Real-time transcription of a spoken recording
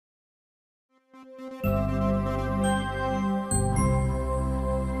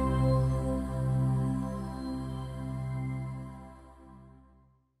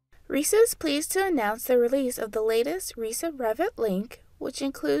RISA is pleased to announce the release of the latest RISA-Revit Link, which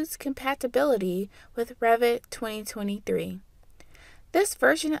includes compatibility with Revit 2023. This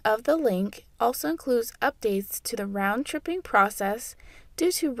version of the link also includes updates to the round-tripping process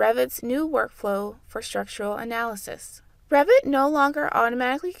due to Revit's new workflow for structural analysis. Revit no longer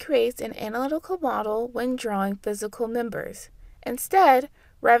automatically creates an analytical model when drawing physical members. Instead,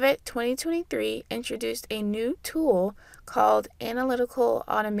 Revit 2023 introduced a new tool called Analytical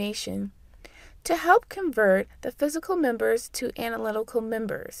Automation to help convert the physical members to analytical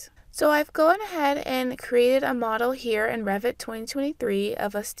members. So I've gone ahead and created a model here in Revit 2023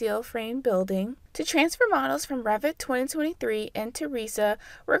 of a steel frame building. To transfer models from Revit 2023 into RISA,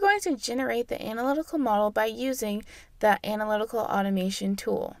 we're going to generate the analytical model by using the Analytical Automation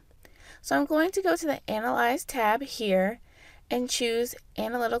tool. So I'm going to go to the Analyze tab here and choose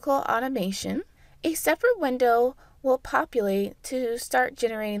Analytical Automation. A separate window will populate to start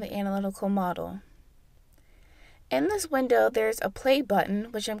generating the analytical model. In this window, there's a play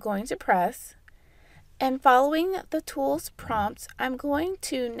button, which I'm going to press. And following the tool's prompts, I'm going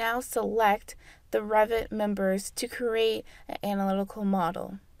to now select the Revit members to create an analytical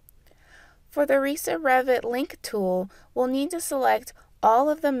model. For the RISA-Revit Link tool, we'll need to select all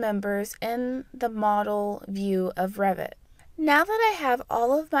of the members in the model view of Revit. Now that I have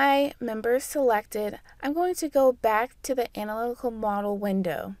all of my members selected, I'm going to go back to the Analytical Model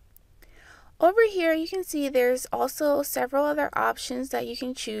window. Over here, you can see there's also several other options that you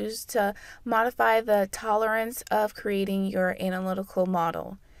can choose to modify the tolerance of creating your analytical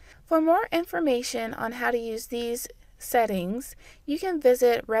model. For more information on how to use these settings, you can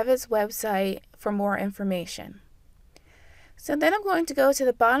visit Revit's website for more information. So then I'm going to go to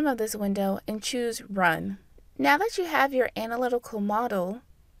the bottom of this window and choose Run. Now that you have your analytical model,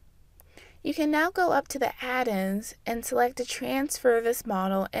 you can now go up to the add-ins and select to transfer this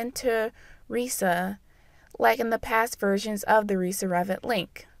model into RISA, like in the past versions of the RISA-Revit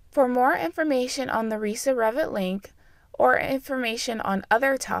Link. For more information on the RISA-Revit Link or information on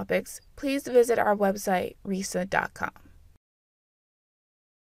other topics, please visit our website, risa.com.